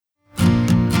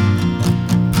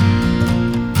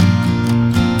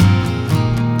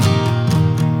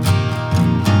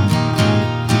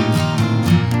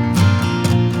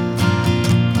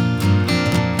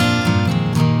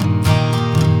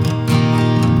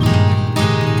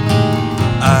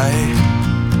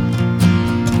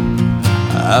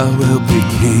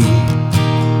king,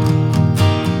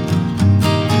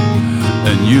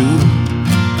 and you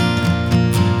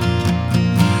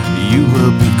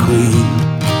will be queen.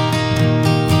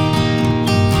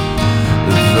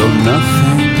 Though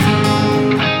nothing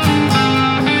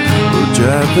will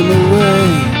drive them away,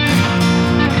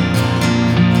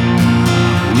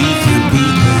 we can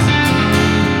beat them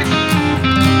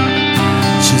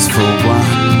just for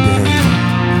one day.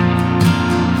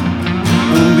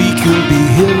 We can be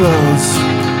heroes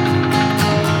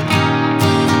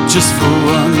just for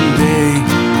one day.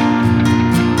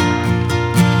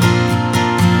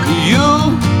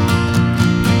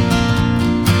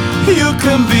 You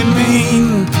can be mean,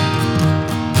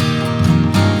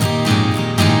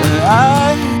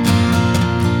 and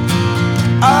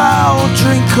I'll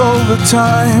drink all the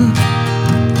time,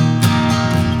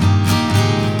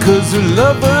 'cause we're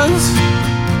lovers,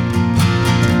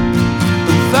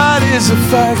 that is a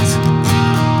fact.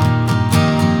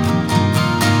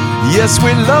 Yes,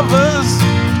 we're lovers,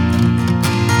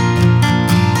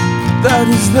 that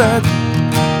is that.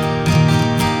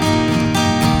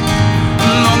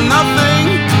 No, nothing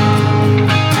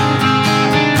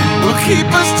will keep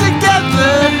us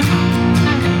together.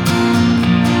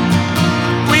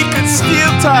 We could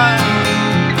steal time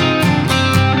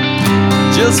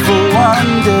just for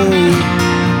one day,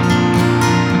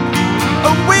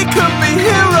 and we could be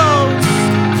heroes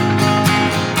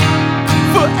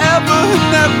forever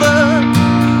and ever.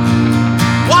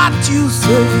 What you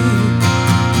say?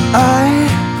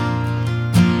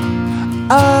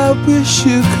 I wish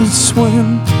you could swim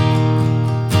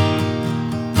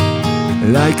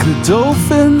like the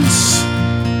dolphins,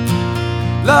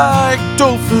 like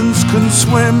dolphins can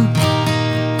swim.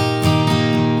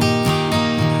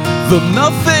 Though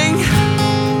nothing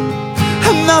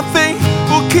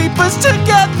will keep us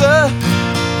together.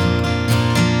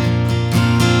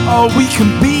 Oh, we can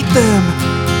beat them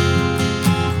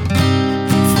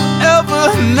forever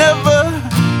and ever.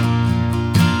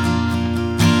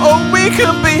 Oh, we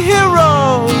can be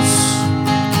heroes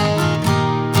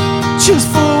just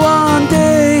for one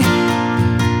day.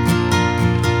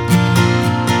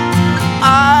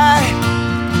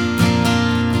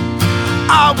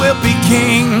 I will be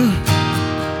king,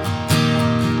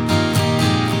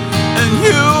 and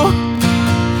you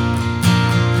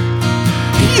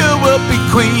will be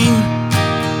queen,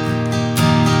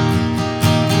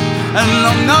 and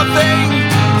no, nothing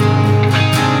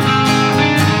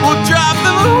will drive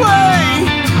them away.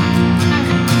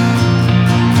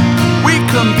 We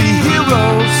can be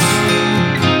heroes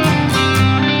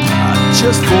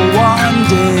just for one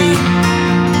day.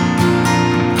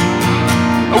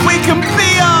 We can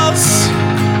be us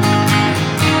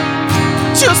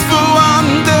just for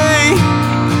one day.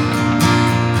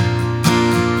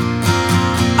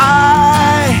 I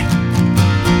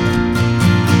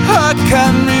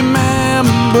can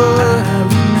remember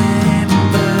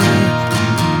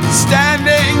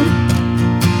standing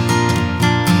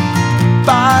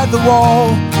by the wall,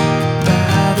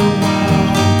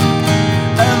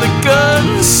 and the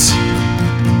guns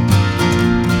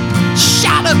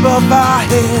shot above our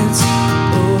heads,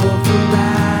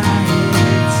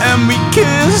 and we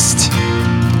kissed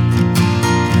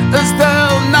as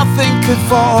though nothing could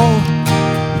fall.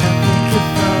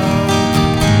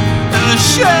 And the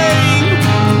shame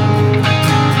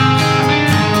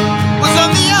was on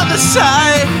the other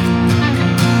side.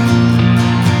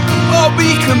 Oh, we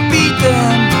can beat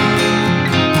them